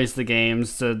show and plays the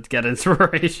games to get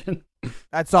inspiration.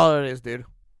 That's all it is, dude.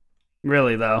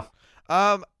 Really though.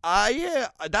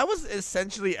 That was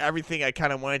essentially everything I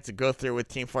kind of wanted to go through with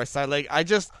Team Forsyth. Like, I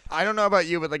don't know about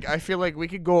you, but like, I feel like we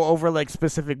could go over like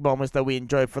specific moments that we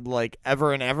enjoyed for like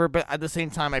ever and ever. But at the same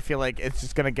time, I feel like it's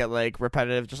just gonna get like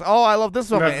repetitive. Just I love this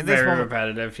moment and this very moment.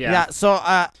 repetitive. Yeah. Yeah. So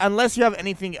unless you have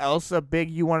anything else big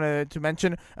you wanted to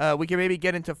mention, we can maybe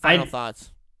get into final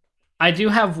thoughts. I do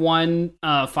have one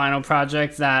final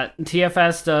project that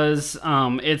TFS does.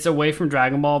 It's away from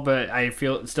Dragon Ball, but I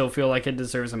still feel like it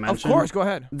deserves a mention. Of course, go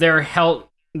ahead. Their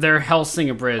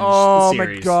Hellsing Abridged series. Oh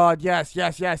my god, yes.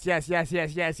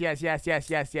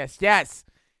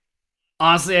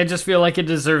 Honestly, I just feel like it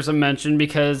deserves a mention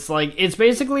because like it's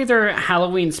basically their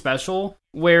Halloween special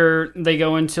where they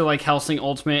go into like Hellsing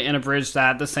Ultimate and abridge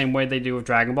that the same way they do with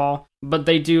Dragon Ball, but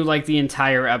they do like the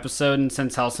entire episode, and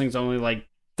since Hellsing's only like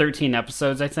 13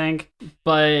 episodes, I think.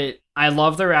 But I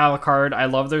love their Alucard. I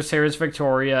love their Sarah's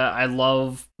Victoria. I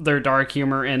love their dark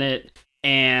humor in it.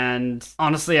 And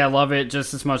honestly, I love it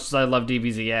just as much as I love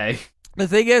DBZA. The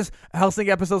thing is, Hellsing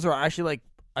episodes are actually like,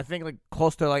 I think like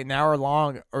close to like an hour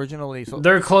long originally. So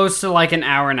they're close to like an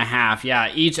hour and a half.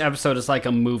 Yeah, each episode is like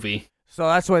a movie. So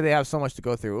that's why they have so much to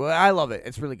go through. I love it.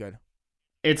 It's really good.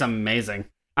 It's amazing.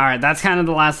 All right, that's kind of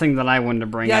the last thing that I wanted to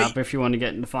bring up if you want to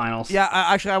get into finals. Yeah,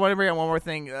 actually, I want to bring up one more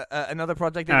thing. Another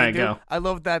project that they do. Go. I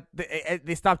love that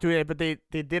they stopped doing it, but they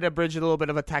did abridge a little bit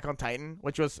of Attack on Titan,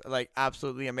 which was like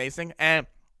absolutely amazing. And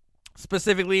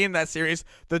specifically in that series,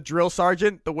 the drill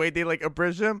sergeant, the way they like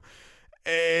abridge him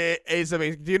is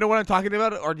amazing. Do you know what I'm talking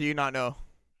about, or do you not know?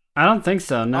 I don't think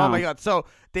so. No. Oh my god! So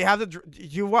they have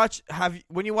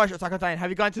when you watch Attack on Titan, have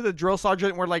you gone to the drill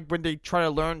sergeant where like when they try to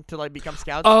learn to like become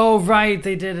scouts? Oh right,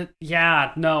 they did it.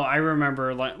 Yeah, no, I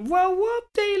remember like, well, whoop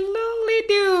they lily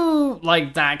do,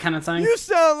 like that kind of thing. You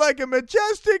sound like a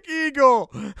majestic eagle.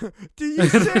 Do you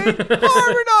sing?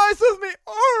 Harmonize with me.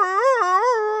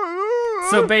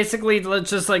 So basically,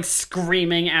 just like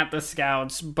screaming at the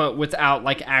scouts, but without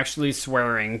like actually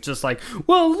swearing, just like,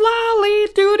 well, lolly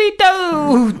doody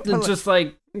do, just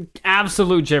like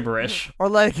absolute gibberish. Or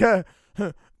like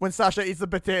when Sasha eats the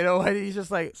potato and he's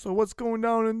just like, so what's going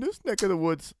down in this neck of the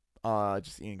woods?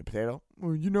 Just eating a potato.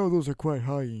 Well, you know those are quite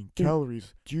high in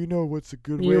calories. Do you know what's a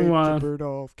good way to burn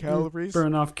off calories?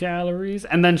 Burn off calories.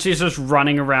 And then she's just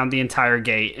running around the entire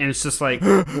gate, and it's just like...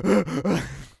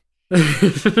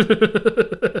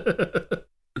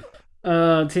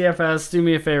 TFS, do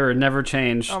me a favor, never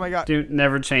change. Oh my god,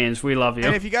 never change. We love you.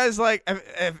 And if you guys like,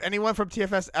 if anyone from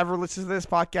TFS ever listens to this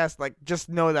podcast, like, just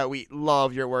know that we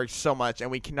love your work so much, and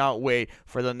we cannot wait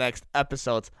for the next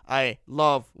episodes. I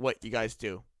love what you guys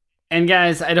do. And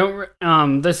guys, I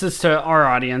don't. This is to our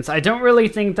audience. I don't really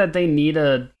think that they need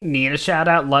a shout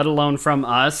out, let alone from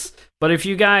us. But if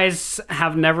you guys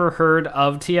have never heard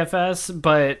of TFS,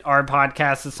 but our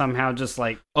podcast has somehow just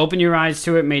like opened your eyes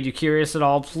to it, made you curious at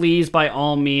all, please, by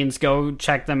all means, go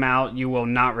check them out. You will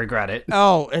not regret it.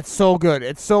 Oh, it's so good.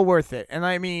 It's so worth it. And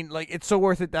I mean, like, it's so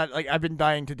worth it that like I've been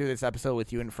dying to do this episode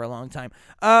with you and for a long time.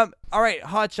 All right,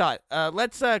 Hotshot.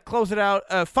 Let's close it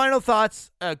out. Final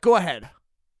thoughts. Go ahead.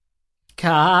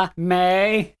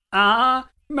 Ka-me-a-me. Hi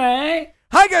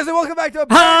guys, and welcome back to a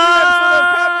brand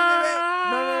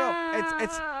new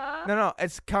episode of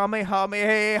It's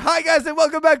Kamehameha. Hi guys, and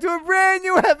welcome back to a brand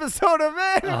new episode of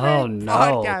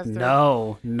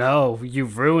Podcaster. No,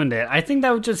 you've ruined it. I think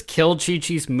that would just kill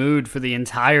Chi-Chi's mood for the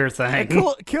entire thing.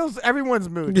 It kills everyone's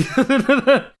mood.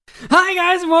 Hi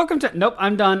guys, and welcome to... Nope,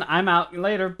 I'm done. I'm out.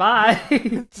 Later. Bye.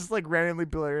 Just like randomly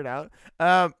blur it out.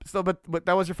 But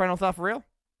that was your final thought for real?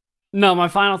 No, my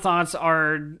final thoughts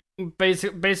are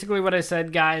basically what I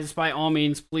said, guys. By all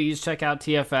means, please check out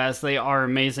TFS. They are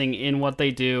amazing in what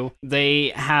they do.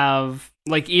 They have,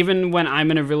 like, even when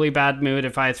I'm in a really bad mood,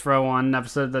 if I throw on an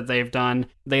episode that they've done,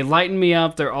 they lighten me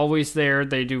up. They're always there.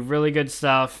 They do really good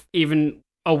stuff, even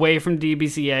away from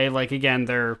DBCA. Like, again,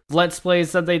 their Let's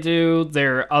Plays that they do,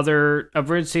 their other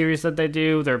abridged series that they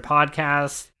do, their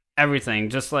podcasts. everything.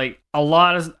 Just like a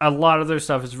lot of their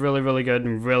stuff is really, really good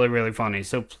and really, really funny.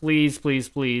 So please, please,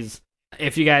 please,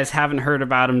 if you guys haven't heard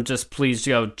about them, just please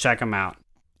go check them out.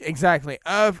 Exactly.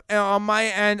 On my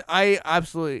end, I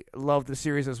absolutely love the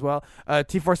series as well.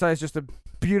 T4 is just a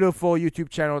beautiful YouTube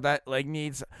channel that like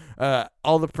needs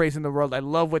all the praise in the world. I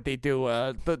love what they do.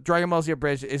 The Dragon Ball Z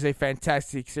Abridged is a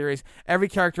fantastic series. Every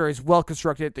character is well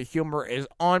constructed. The humor is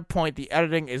on point. The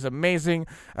editing is amazing.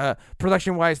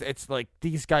 Production wise, it's like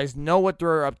these guys know what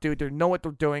they're up to. They know what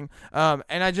they're doing.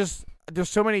 There's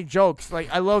so many jokes. Like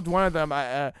I loved one of them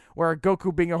where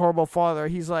Goku, being a horrible father,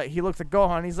 he looks at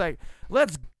Gohan. He's like,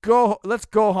 let's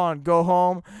Gohan go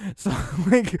home. So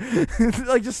like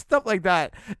just stuff like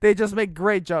that. They just make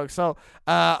great jokes. So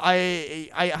I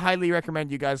highly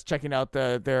recommend you guys checking out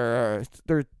their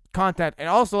content. And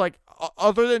also, like,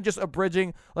 other than just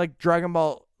abridging like Dragon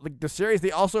Ball, like the series,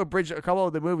 they also abridged a couple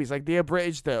of the movies. Like they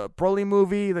abridged the Broly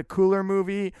movie, the Cooler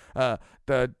movie,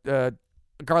 the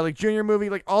Garlic Jr. movie,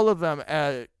 like all of them.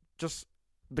 Just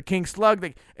the King Slug,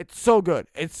 like it's so good.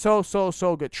 It's so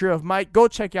good. Trio of Might, go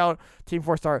check out Team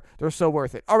 4 Star. They're so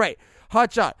worth it. All right,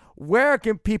 Hotshot, where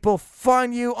can people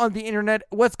find you on the internet?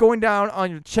 What's going down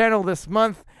on your channel this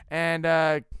month? And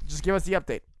just give us the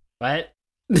update. What?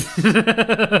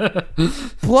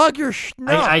 Plug your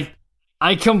schnuff.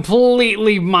 I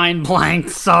completely mind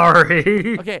blanked.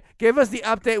 Sorry. Okay, give us the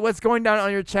update. What's going down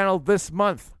on your channel this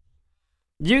month?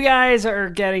 You guys are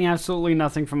getting absolutely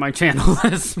nothing from my channel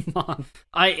this month.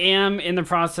 I am in the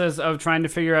process of trying to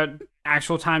figure out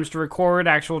actual times to record,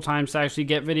 actual times to actually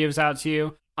get videos out to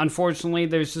you. Unfortunately,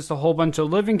 there's just a whole bunch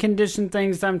of living condition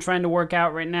things that I'm trying to work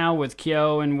out right now with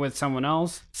Kyo and with someone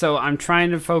else. So I'm trying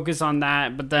to focus on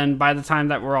that, but then by the time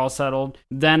that we're all settled,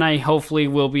 then I hopefully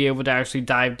will be able to actually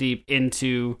dive deep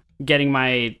into getting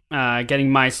my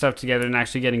stuff together and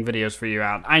actually getting videos for you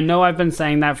out. I know I've been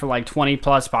saying that for like 20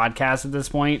 plus podcasts at this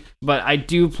point, but I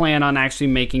do plan on actually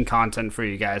making content for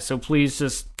you guys. So please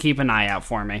just keep an eye out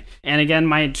for me. And again,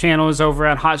 my channel is over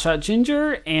at Hotshot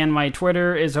Ginger and my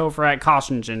Twitter is over at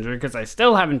Caution Ginger because I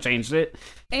still haven't changed it.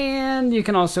 And you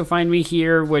can also find me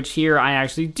here, which here I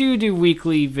actually do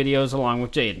weekly videos along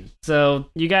with Jaden. So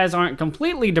you guys aren't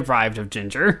completely deprived of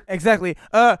Ginger. Exactly.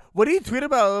 What do you tweet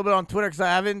about a little bit on Twitter? Because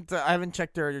I haven't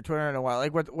checked your Twitter in a while.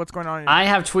 Like what's going on? I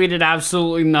have tweeted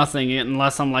absolutely nothing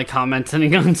unless I'm like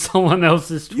commenting on someone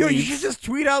else's tweets. Yo, you should just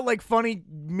tweet out like funny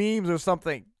memes or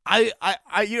something.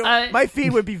 My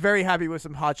feed would be very happy with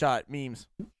some hotshot memes.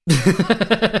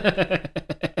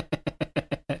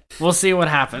 We'll see what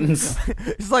happens.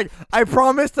 It's like, I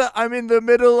promise that I'm in the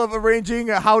middle of arranging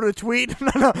how to tweet.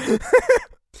 No.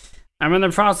 I'm in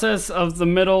the process of the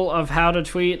middle of how to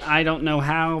tweet. I don't know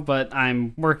how, but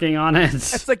I'm working on it.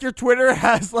 It's like your Twitter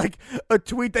has like a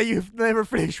tweet that you've never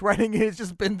finished writing. It's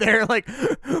just been there like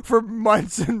for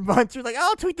months and months. You're like,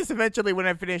 I'll tweet this eventually when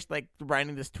I finish like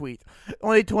writing this tweet.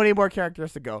 Only 20 more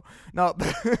characters to go. No,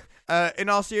 in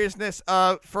all seriousness,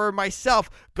 for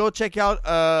myself, go check out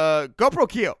GoPro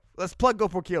Kyo. Let's plug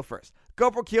GoPro Kyo first.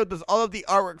 GoPro Kyo does all of the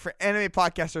artwork for anime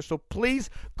podcasters, so please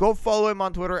go follow him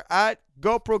on Twitter at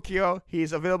GoPro Kyo.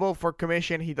 He's available for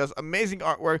commission. He does amazing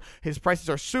artwork. His prices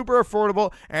are super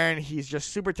affordable, and he's just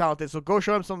super talented. So go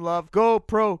show him some love.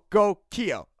 GoPro Go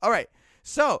Kyo. All right.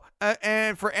 So,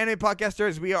 and for anime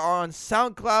podcasters, we are on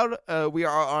SoundCloud. We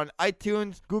are on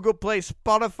iTunes, Google Play,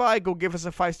 Spotify. Go give us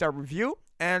a 5-star review.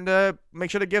 And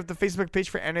make sure to give the Facebook page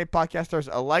for anime podcasters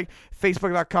a like.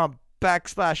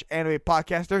 Facebook.com/anime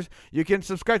podcasters. You can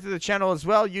subscribe to the channel as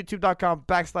well.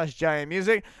 YouTube.com/Giant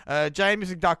Music.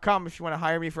 GiantMusic.com if you want to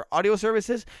hire me for audio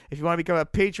services. If you want to become a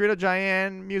patron of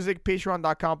Giant Music,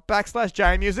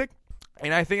 Patreon.com/Giant Music.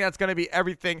 And I think that's going to be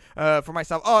everything for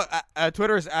myself.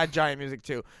 Twitter is at Giant Music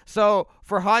too. So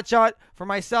for Hotshot, for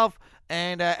myself,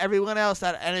 and everyone else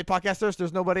at Anime Podcasters,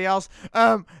 there's nobody else.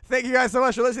 Thank you guys so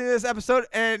much for listening to this episode,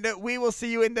 and we will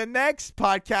see you in the next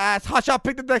podcast. Hotshot,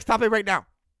 pick the next topic right now.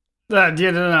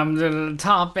 The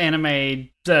top anime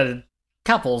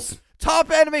couples.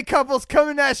 Top anime couples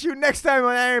coming at you next time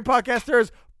on Anime Podcasters.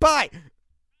 Bye.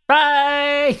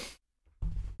 Bye.